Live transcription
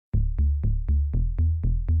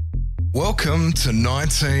Welcome to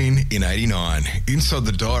 19 in 89, inside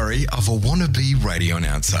the diary of a wannabe radio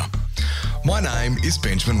announcer. My name is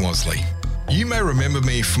Benjamin Wasley. You may remember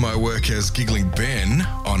me from my work as Giggling Ben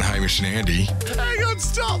on Hamish and Andy. Hang on,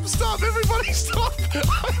 stop, everybody stop.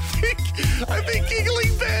 I think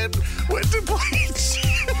Giggling Ben went to play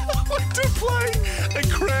a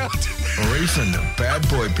crowd. Or even Bad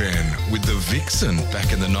Boy Ben with the Vixen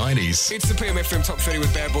back in the 90s. It's the PMFM Top 30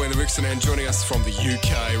 with Bad Boy and the Vixen, and joining us from the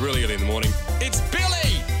UK really early in the morning, it's Billy!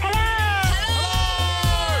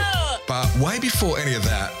 But way before any of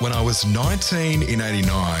that, when I was 19 in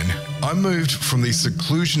 89, I moved from the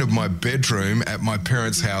seclusion of my bedroom at my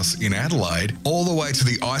parents' house in Adelaide all the way to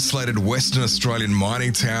the isolated Western Australian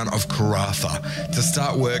mining town of Karratha to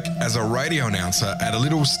start work as a radio announcer at a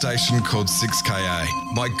little station called 6KA.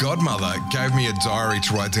 My godmother gave me a diary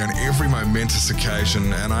to write down every momentous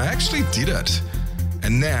occasion, and I actually did it.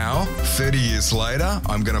 And now, 30 years later,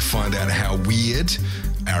 I'm going to find out how weird,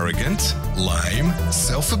 arrogant, lame,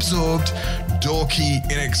 self-absorbed, dorky,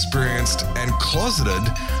 inexperienced and closeted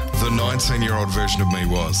the 19-year-old version of me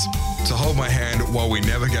was. To hold my hand while we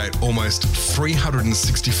navigate almost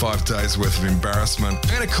 365 days worth of embarrassment,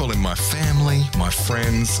 I'm going to call in my family, my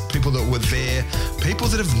friends, people that were there, people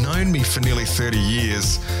that have known me for nearly 30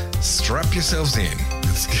 years. Strap yourselves in.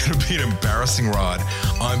 It's going to be an embarrassing ride.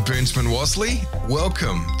 I'm Benjamin Wasley.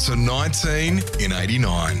 Welcome to 19 in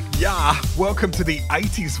 89. Yeah, welcome to the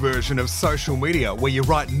 80s version of social media where you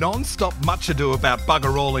write non-stop much ado about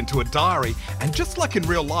bugger all into a diary, and just like in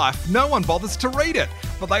real life, no one bothers to read it.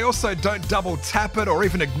 But they also don't double tap it or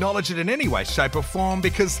even acknowledge it in any way, shape or form,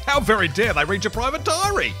 because how very dare they read your private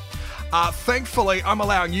diary? Thankfully, I'm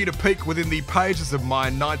allowing you to peek within the pages of my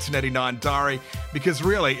 1989 diary because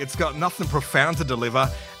really, it's got nothing profound to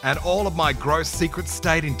deliver and all of my gross secrets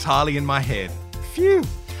stayed entirely in my head. Phew.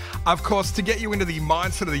 Of course, to get you into the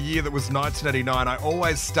mindset of the year that was 1989, I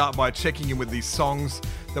always start by checking in with these songs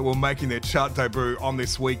that were making their chart debut on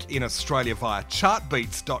this week in Australia via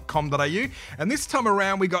chartbeats.com.au. And this time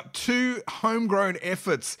around, we got two homegrown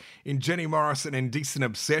efforts in Jenny Morris and Indecent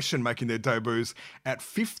Obsession making their debuts at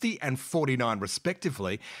 50 and 49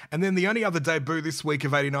 respectively. And then the only other debut this week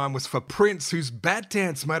of 89 was for Prince, whose Bat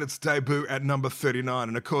Dance made its debut at number 39.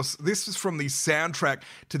 And of course, this was from the soundtrack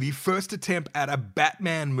to the first attempt at a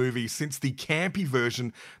Batman movie since the campy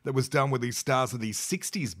version that was done with the stars of the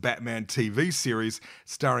 60s Batman TV series,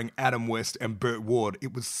 starring Adam West and Burt Ward.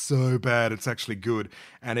 It was so bad, it's actually good.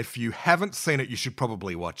 And if you haven't seen it, you should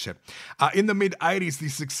probably watch it. In the mid-80s, the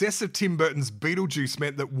success of Tim Burton's Beetlejuice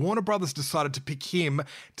meant that Warner Brothers decided to pick him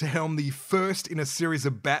to helm the first in a series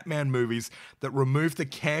of Batman movies that removed the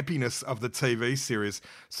campiness of the TV series.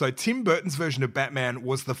 So Tim Burton's version of Batman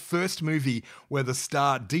was the first movie where the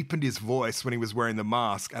star deepened his voice when he was wearing the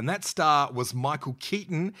mask. And that star was Michael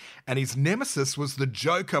Keaton, and his nemesis was the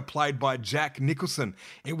Joker, played by Jack Nicholson.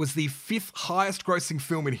 It was the fifth highest grossing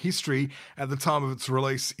film in history at the time of its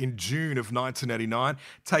release in June of 1989,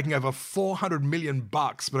 taking over $400 million.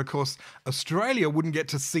 But of course, Australia wouldn't get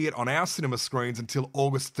to see it on our cinema screens until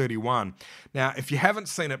August 31. Now, if you haven't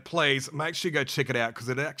seen it, please make sure you go check it out because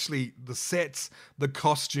it actually, the sets, the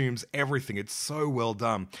costumes, everything, it's so well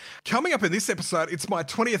done. Coming up in this episode, it's my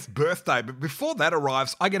 20th birthday, but before that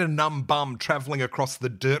arrives, I get a numb bum travelling across the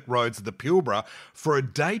dirt roads of the Pilbara for a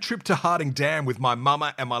day trip to Harding Dam with my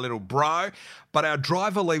mama and my little bro, but our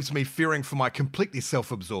driver leaves me fearing for my completely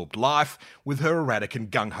self-absorbed life with her erratic and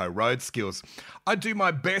gung-ho road skills. I do my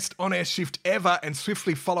best on-air shift ever and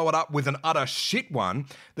swiftly follow it up with an utter shit one.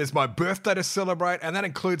 There's my birthday to celebrate, and that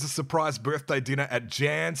includes a surprise birthday dinner at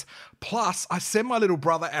Jan's. Plus, I send my little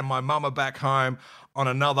brother and my mama back home on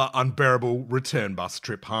another unbearable return bus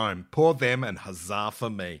trip home. Poor them and huzzah for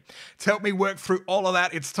me. To help me work through all of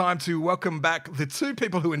that, it's time to welcome back the two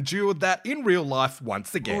people who endured that in real life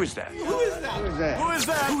once again. Who is that? Who is that? Who is that? Who is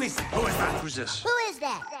that? Who is that? Who is that? Who's this? Who is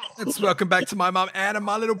that? Let's welcome back to my mum Anne and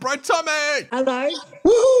my little bro Tommy. Hello.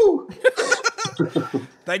 Woohoo!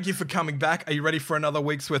 Thank you for coming back. Are you ready for another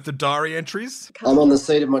week's worth of diary entries? I'm on the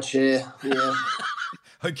seat of my chair. Yeah.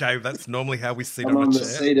 Okay, that's normally how we sit I'm on on a the chair.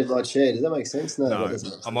 seat of my chair. Does that make sense? No, No, that doesn't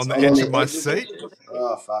make I'm sense. on the edge of my seat.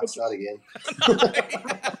 Oh, fuck. Start again.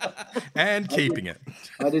 And keeping it.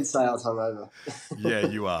 I did say I was hungover. Yeah,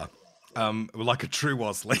 you are. Like a true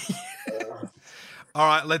Wasley. All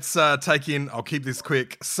right, let's take in, I'll keep this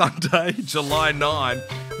quick, Sunday, July 9.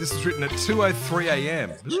 This was written at 2:03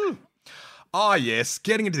 a.m. Oh yes,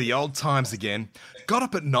 getting into the old times again. Got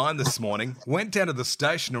up at 9 this morning, went down to the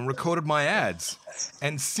station and recorded my ads.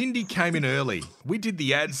 And Cindy came in early. We did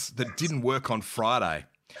the ads that didn't work on Friday.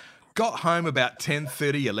 Got home about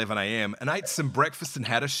 10:30, 11 a.m. and ate some breakfast and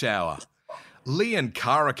had a shower. Lee and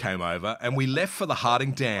Cara came over and we left for the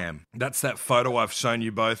Harding Dam. That's that photo I've shown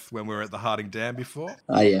you both when we were at the Harding Dam before.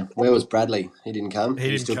 Oh, yeah. Where was Bradley? He didn't come.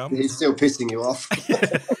 He didn't come. He's still pissing you off.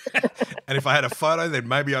 And if I had a photo, then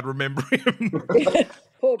maybe I'd remember him.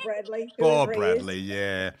 Poor Bradley. Poor whoever he is. Bradley,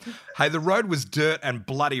 yeah. Hey, the road was dirt and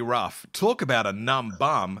bloody rough. Talk about a numb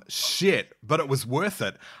bum. Shit, but it was worth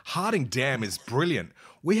it. Harding Dam is brilliant.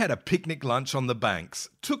 We had a picnic lunch on the banks.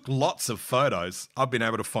 Took lots of photos. I've been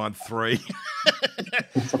able to find 3.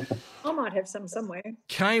 I might have some somewhere.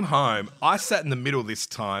 Came home. I sat in the middle this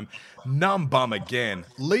time. Numb bum again.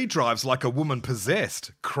 Lee drives like a woman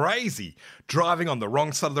possessed. Crazy. Driving on the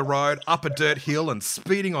wrong side of the road, up a dirt hill and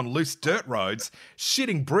speeding on loose dirt roads.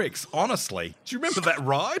 Shitting bricks, honestly. Do you remember that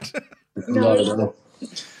ride? Not at all.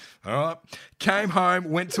 All right. Came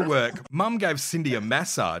home, went to work. Mum gave Cindy a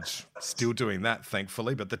massage. Still doing that,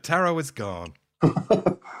 thankfully, but the tarot is gone.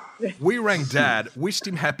 We rang Dad, wished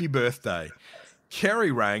him happy birthday.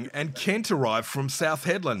 Kerry rang and Kent arrived from South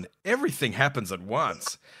Headland. Everything happens at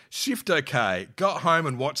once. Shift okay. Got home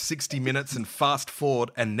and watched 60 Minutes and fast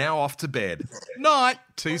forward and now off to bed. Night,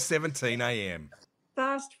 2:17 a.m.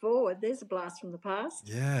 Fast forward. There's a blast from the past.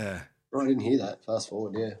 Yeah. Oh, I didn't hear that. Fast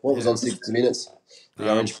forward, yeah. What was on 60 Minutes?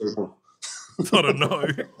 The Orange People. I don't know.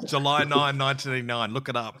 July 9, 1989. Look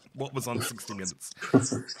it up. What was on 60 Minutes?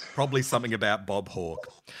 Probably something about Bob Hawke.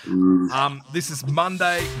 This is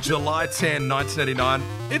Monday, July 10, 1989.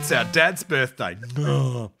 It's our dad's birthday.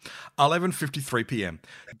 11:53 p.m.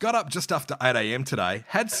 Got up just after 8 a.m. today.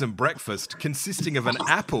 Had some breakfast consisting of an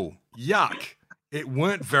apple. Yuck. It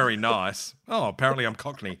weren't very nice. Oh, apparently I'm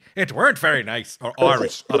Cockney. It weren't very nice. Or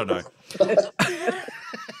Irish. I don't know.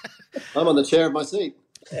 I'm on the chair of my seat.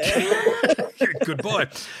 Good boy.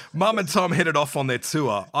 Mum and Tom headed off on their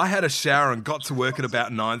tour. I had a shower and got to work at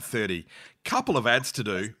about 9:30. Couple of ads to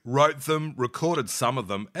do, wrote them, recorded some of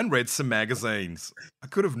them, and read some magazines. I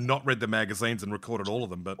could have not read the magazines and recorded all of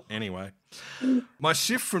them, but anyway. My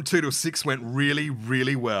shift from 2 to 6 went really,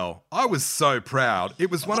 really well. I was so proud. It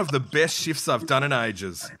was one of the best shifts I've done in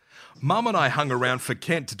ages. Mum and I hung around for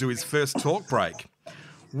Kent to do his first talk break.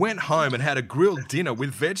 Went home and had a grilled dinner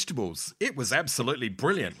with vegetables. It was absolutely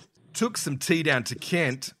brilliant. Took some tea down to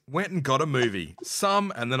Kent, went and got a movie.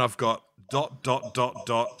 And then I've got ...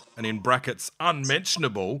 and in brackets,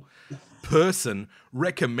 unmentionable person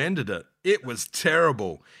recommended it. It was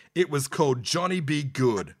terrible. It was called Johnny Be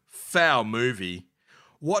Good. Foul movie.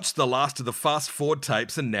 Watched the last of the Fast Forward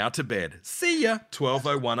tapes and now to bed. See ya,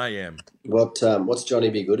 12:01 a.m. What's Johnny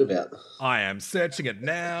Be Good about? I am searching it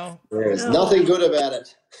now. There's nothing good about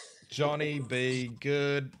it. Johnny Be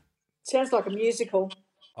Good. Sounds like a musical.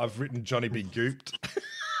 I've written Johnny Be Gooped.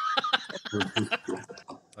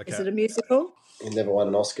 Okay. Is it a musical? He never won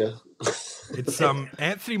an Oscar. It's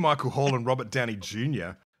Anthony Michael Hall and Robert Downey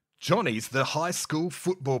Jr. Johnny's the high school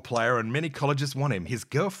football player and many colleges want him. His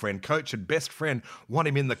girlfriend, coach and best friend want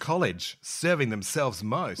him in the college, serving themselves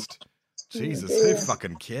most. Jesus, who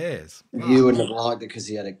fucking cares? You wouldn't have liked it because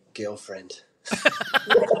he had a girlfriend.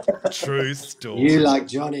 True story. You like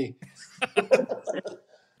Johnny.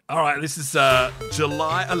 All right, this is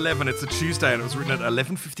July 11. It's a Tuesday and it was written at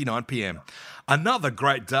 11:59 p.m. Another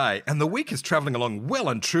great day and the week is travelling along well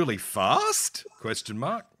and truly fast? ?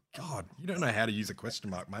 God, you don't know how to use a question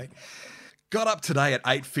mark, mate. Got up today at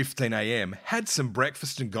 8:15 a.m, had some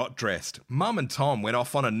breakfast and got dressed. Mum and Tom went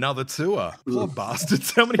off on another tour. Poor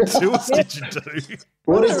bastards, how many tours did you do?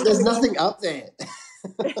 There's nothing up there.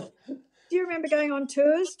 Do you remember going on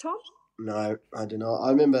tours, Tom? No, I do not. I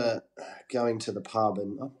remember going to the pub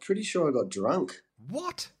and I'm pretty sure I got drunk.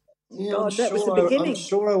 What? Yeah, God, that was the beginning. I'm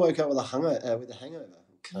sure I woke up with a hangover.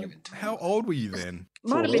 How old were you then?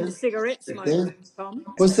 Might have been the cigarette smoke, Tom.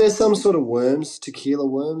 Was there some sort of worms, tequila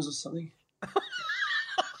worms or something?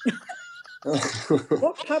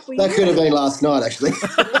 What pub were you That could have been last night, actually.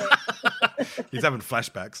 He's having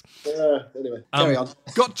flashbacks. Anyway, carry on.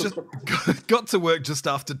 Got to work just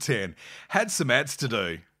after 10. Had some ads to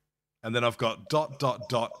do. And then I've got ...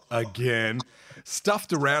 again.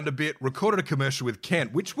 Stuffed around a bit, recorded a commercial with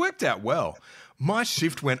Kent, which worked out well. My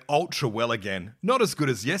shift went ultra well again. Not as good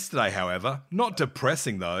as yesterday, however. Not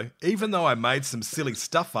depressing, though, even though I made some silly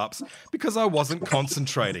stuff-ups because I wasn't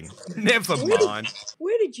concentrating. Never mind.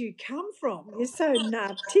 Where did you come from? You're so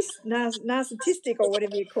narcissistic or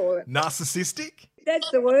whatever you call it. Narcissistic? That's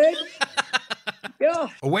the word. Yeah.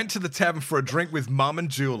 I went to the tavern for a drink with Mum and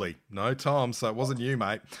Julie. No, Tom, so it wasn't you,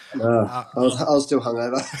 mate. I was still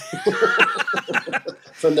hungover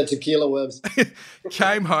from the tequila worms.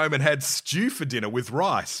 Came home and had stew for dinner with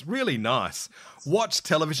rice. Really nice. Watched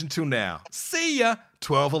television till now. See ya,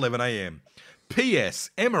 12:11 a.m.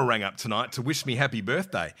 P.S. Emma rang up tonight to wish me happy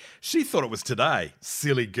birthday. She thought it was today.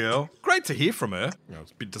 Silly girl. Great to hear from her. You know,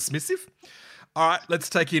 it's a bit dismissive. All right, let's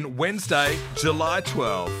take in Wednesday, July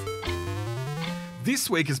 12. This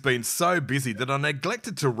week has been so busy that I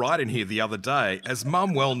neglected to write in here the other day, as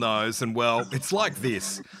Mum well knows, and well, it's like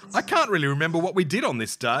this. I can't really remember what we did on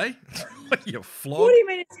this day. You flog. What do you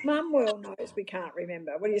mean it's Mum well knows we can't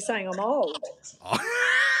remember? What are you saying, I'm old?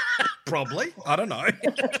 Probably. I don't know.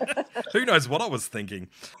 Who knows what I was thinking?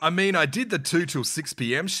 I mean, I did the 2 till 6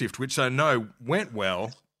 p.m. shift, which I know went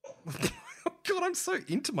well. God, I'm so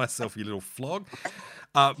into myself, you little flog.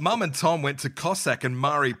 Mum and Tom went to Cossack and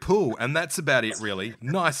Murray Pool, and that's about it, really.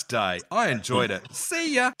 Nice day. I enjoyed it.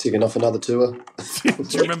 See ya. Ticking off another tour. Do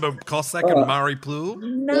you remember Cossack and Murray Pool?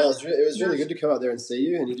 No. Yeah, it was really good to come out there and see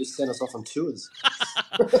you, and you just sent us off on tours.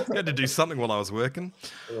 I had to do something while I was working.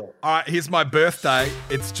 Yeah. All right, here's my birthday.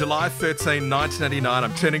 It's July 13, 1989.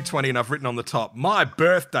 I'm turning 20, and I've written on the top, my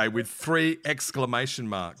birthday with 3 exclamation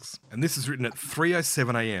marks. And this is written at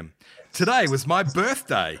 3:07 a.m. Today was my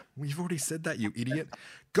birthday. Well, you've already said that, you idiot.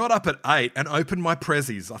 Got up at 8 and opened my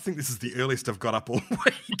prezzies. I think this is the earliest I've got up all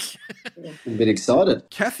week. I'm a bit excited.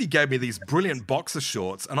 Kathy gave me these brilliant boxer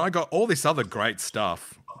shorts, and I got all this other great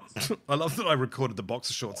stuff. I love that I recorded the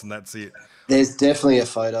boxer shorts and that's it. There's definitely a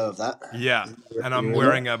photo of that. Yeah, and I'm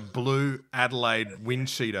wearing a blue Adelaide wind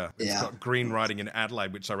cheater. It's Yeah. got green writing in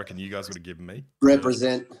Adelaide, which I reckon you guys would have given me.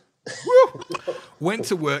 Represent. Went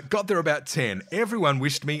to work, got there about 10. Everyone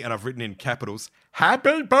wished me, and I've written in capitals,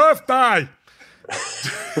 happy birthday!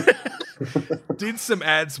 Did some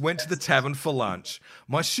ads, went to the tavern for lunch.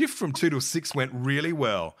 My shift from 2 till 6 went really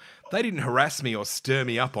well. They didn't harass me or stir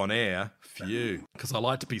me up on air. Phew, because I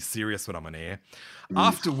like to be serious when I'm on air.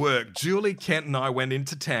 After work, Julie, Kent and I went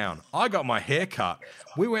into town. I got my hair cut.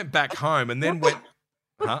 We went back home and then went...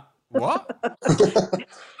 Huh? What?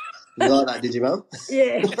 You like that, did you, Mum?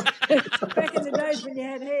 Yeah. Back in the days when you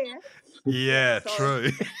had hair. Yeah,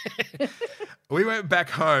 true. We went back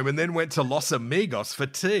home and then went to Los Amigos for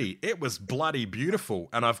tea. It was bloody beautiful.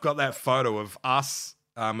 And I've got that photo of us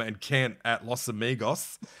and Kent at Los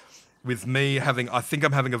Amigos with me having, I think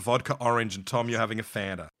I'm having a vodka orange and Tom, you're having a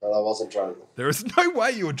Fanta. Well, I wasn't drunk. There is no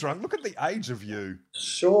way you were drunk. Look at the age of you.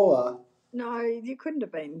 Sure. No, you couldn't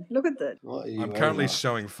have been. Look at that. What are you I'm wearing, currently Mum?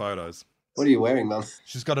 showing photos. What are you wearing, Mum?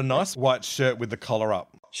 She's got a nice white shirt with the collar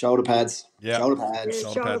up. Shoulder pads. Yeah. Shoulder Yeah, pads.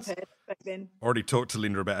 Shoulder shoulder pads. pads back then. Already talked to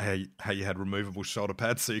Linda about how you had removable shoulder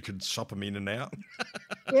pads so you could shop them in and out.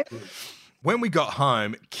 Yep. When we got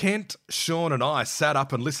home, Kent, Sean and I sat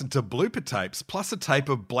up and listened to blooper tapes, plus a tape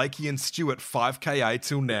of Blakey and Stewart 5KA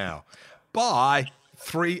till now. By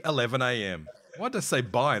 3:11 a.m. Why did I say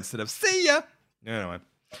bye instead of see ya? Anyway.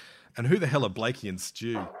 And who the hell are Blakey and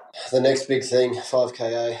Stew? The next big thing,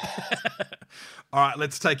 5KA. All right,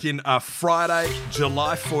 let's take in Friday,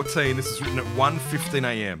 July 14. This is written at 1:15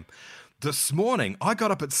 a.m. This morning, I got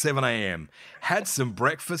up at 7 a.m., had some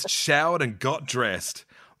breakfast, showered and got dressed.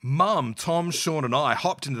 Mum, Tom, Sean and I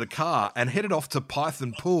hopped into the car and headed off to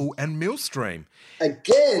Python Pool and Millstream.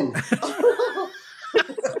 Again!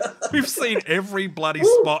 We've seen every bloody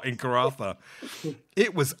spot in Karratha.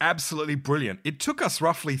 It was absolutely brilliant. It took us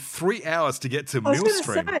roughly 3 hours to get to I was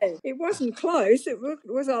Millstream. going to say, it wasn't close. It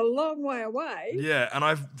was a long way away. Yeah, and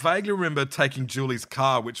I vaguely remember taking Julie's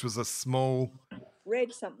car, which was a small...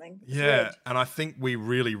 Red something. Yeah, Red. and I think we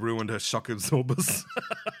really ruined her shock absorbers.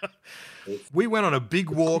 We went on a big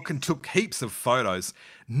walk and took heaps of photos.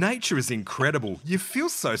 Nature is incredible. You feel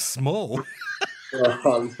so small.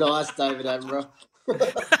 Oh, nice, David Attenborough.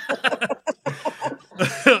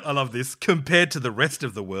 I love this. Compared to the rest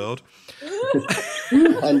of the world.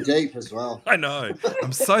 And deep as well. I know.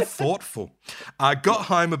 I'm so thoughtful. I got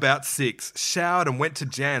home about 6, showered and went to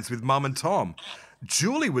Jan's with Mum and Tom.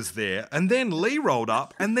 Julie was there, and then Lee rolled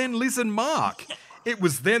up, and then Liz and Mark. It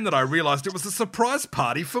was then that I realised it was a surprise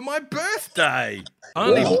party for my birthday.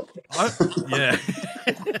 Yeah.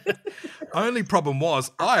 Only problem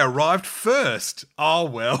was I arrived first. Oh,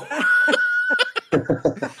 well.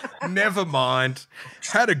 Never mind.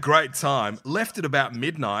 Had a great time. Left at about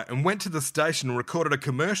midnight and went to the station and recorded a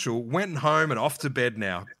commercial. Went home and off to bed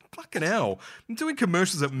now. Fucking hell. I'm doing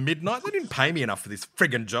commercials at midnight. They didn't pay me enough for this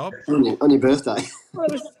friggin' job. On your birthday. Well,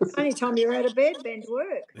 it was the only time you were out of bed, then to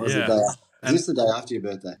work. Was it the Is this the day after your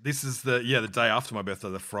birthday? This is the day after my birthday,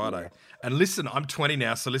 the Friday. And listen, I'm 20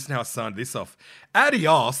 now, so listen how I signed this off.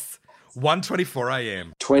 Adios, 1:24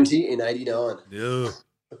 a.m. 20 in 89. Ugh.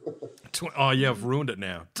 Oh, yeah, I've ruined it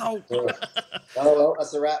now. Oh. Oh, well,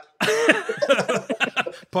 that's a wrap.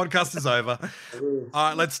 Podcast is over. All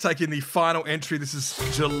right, let's take in the final entry. This is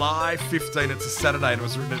July 15. It's a Saturday, and it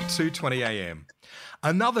was written at 2:20 a.m.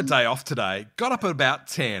 Another day off today, got up at about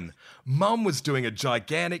 10. Mum was doing a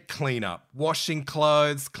gigantic clean-up, washing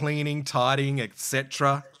clothes, cleaning, tidying,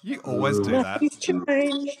 etc. You always do that. Nothing's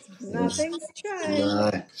changed. Nothing's changed.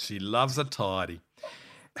 No. She loves a tidy.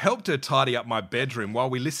 Helped her tidy up my bedroom while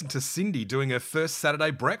we listened to Cindy doing her first Saturday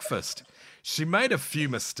breakfast. She made a few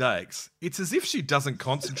mistakes. It's as if she doesn't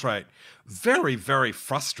concentrate. Very, very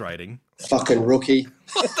frustrating. Fucking rookie.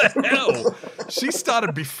 What the hell? She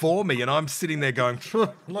started before me and I'm sitting there going,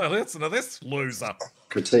 listen to this loser.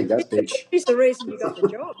 Critique that bitch. She's the reason you got the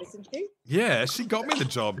job, isn't she? Yeah, she got me the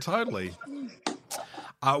job, totally.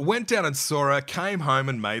 Went down and saw her, came home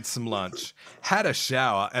and made some lunch. Had a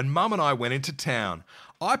shower and Mum and I went into town.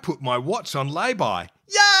 I put my watch on lay-by.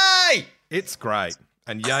 Yay! It's great.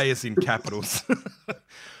 And yay is in capitals.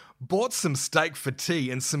 Bought some steak for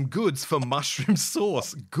tea and some goods for mushroom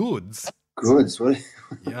sauce. Goods? Good. What?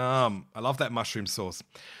 Yum. I love that mushroom sauce.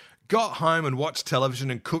 Got home and watched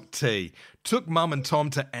television and cooked tea. Took Mum and Tom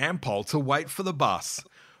to Ampol to wait for the bus.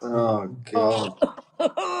 Oh, God.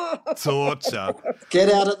 Torture.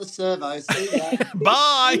 Get out of the servo. See that?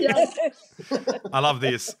 Bye. I love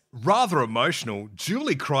this. Rather emotional.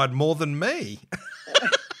 Julie cried more than me.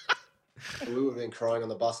 We would have been crying on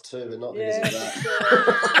the bus too, but not Yeah. because of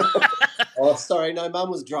that. Oh, sorry. No, Mum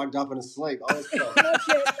was drugged up and asleep. I was crying. Not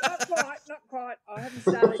yet. Not quite. I haven't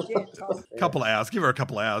started yet, Tom. Couple of hours. Give her a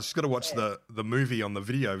couple of hours. She's got to watch the movie on the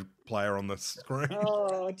video player on the screen.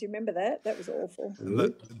 Oh, do you remember that? That was awful.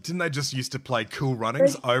 Didn't they just used to play Cool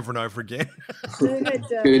Runnings over and over again? They had,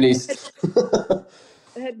 Goonies.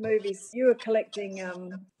 they had movies. You were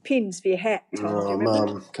collecting pins for your hat, Tom. Do you Oh,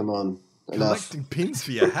 remember? Mum, come on. Enough. Collecting pins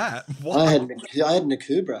for your hat? What? I had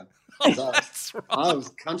Nakubra. That's right. I was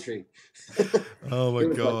country. Oh, my It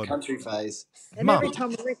was God. like country phase. And Mum. every time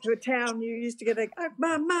we went to a town, you used to get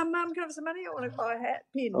Mum, can I have some money? I want to buy a hat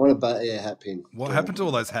pin. I want to buy a hat pin. What happened to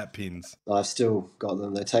all those hat pins? I've still got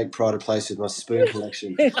them. They take pride of place with my spoon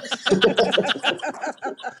collection.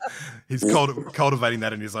 He's cultivating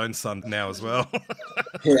that in his own son now as well.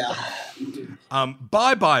 Yeah.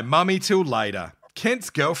 Bye-bye, mummy, till later. Kent's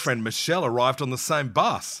girlfriend, Michelle, arrived on the same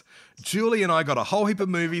bus. Julie and I got a whole heap of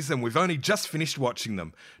movies and we've only just finished watching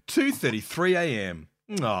them. 2:33 a.m.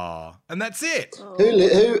 Aw, and that's it.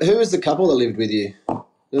 Who was the couple that lived with you? There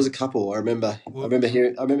was a couple. I remember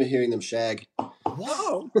hearing them shag.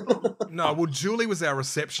 Oh, No, well, Julie was our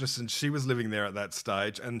receptionist and she was living there at that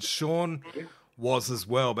stage, and Sean was as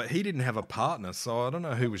well, but he didn't have a partner, so I don't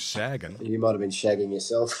know who was shagging. You might have been shagging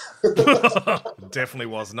yourself. Definitely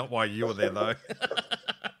was. Not why you were there, though.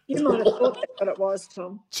 you might have thought that's what it was,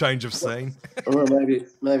 Tom. Change of scene. Or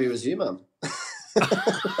maybe it was you, Mum.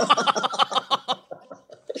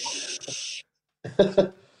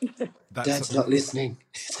 Dad's not listening.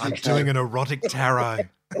 It's I'm okay. doing an erotic tarot.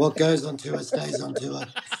 What goes on tour stays on tour.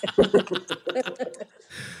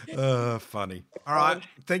 Funny. All right.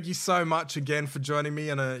 Thank you so much again for joining me,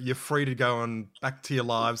 and you're free to go on back to your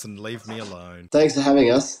lives and leave me alone. Thanks for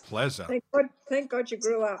having us. Pleasure. Thank God you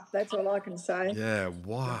grew up. That's all I can say. Yeah,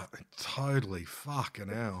 what? Totally fucking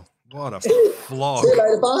hell. What a flog.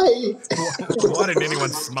 Bye. Why didn't anyone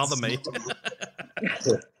smother me?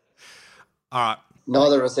 All right.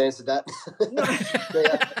 Neither of us answered that.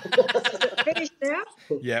 Finished now?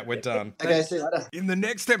 Yeah, we're done. Okay, see you later. In the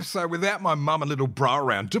next episode, without my mum a little bra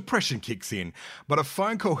around, depression kicks in. But a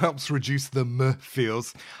phone call helps reduce the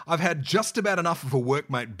feels. I've had just about enough of a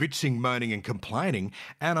workmate bitching, moaning and complaining,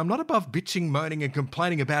 and I'm not above bitching, moaning and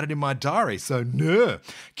complaining about it in my diary, so no.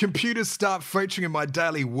 Computers start featuring in my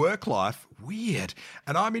daily work life. Weird.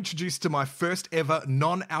 And I'm introduced to my first ever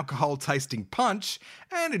non-alcohol tasting punch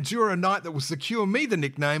and endure a night that will secure me the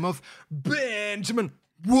nickname of Benjamin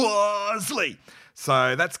Worsley.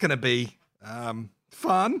 So that's going to be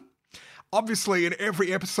fun. Obviously, in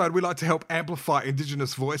every episode, we like to help amplify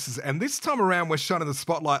Indigenous voices, and this time around, we're shining the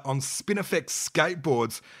spotlight on Spinifex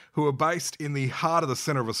Skateboards, who are based in the heart of the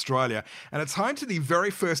centre of Australia, and it's home to the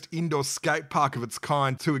very first indoor skate park of its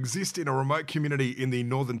kind to exist in a remote community in the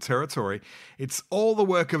Northern Territory. It's all the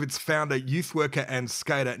work of its founder, youth worker and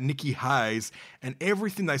skater Nikki Hayes, and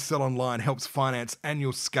everything they sell online helps finance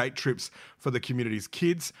annual skate trips for the community's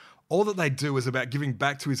kids. All that they do is about giving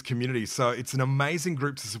back to his community, so it's an amazing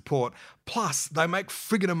group to support. Plus, they make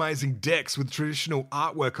friggin' amazing decks with traditional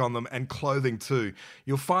artwork on them and clothing too.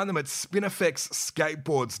 You'll find them at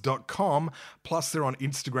spinifexskateboards.com. Plus, they're on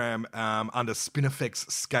Instagram under Spinifex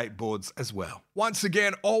Skateboards as well. Once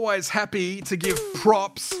again, always happy to give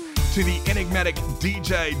props to the enigmatic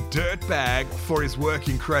DJ Dirtbag for his work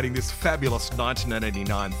in creating this fabulous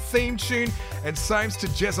 1989 theme tune, and same to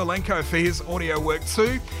Jezelenko for his audio work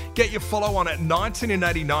too. Get your follow on at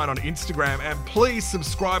 1989 on Instagram, and please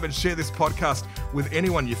subscribe and share this podcast with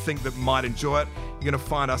anyone you think that might enjoy it. You're going to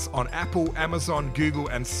find us on Apple, Amazon, Google,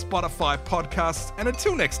 and Spotify podcasts. And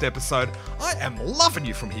until next episode, I am loving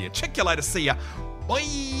you from here. Check you later. See ya.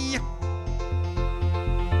 Bye.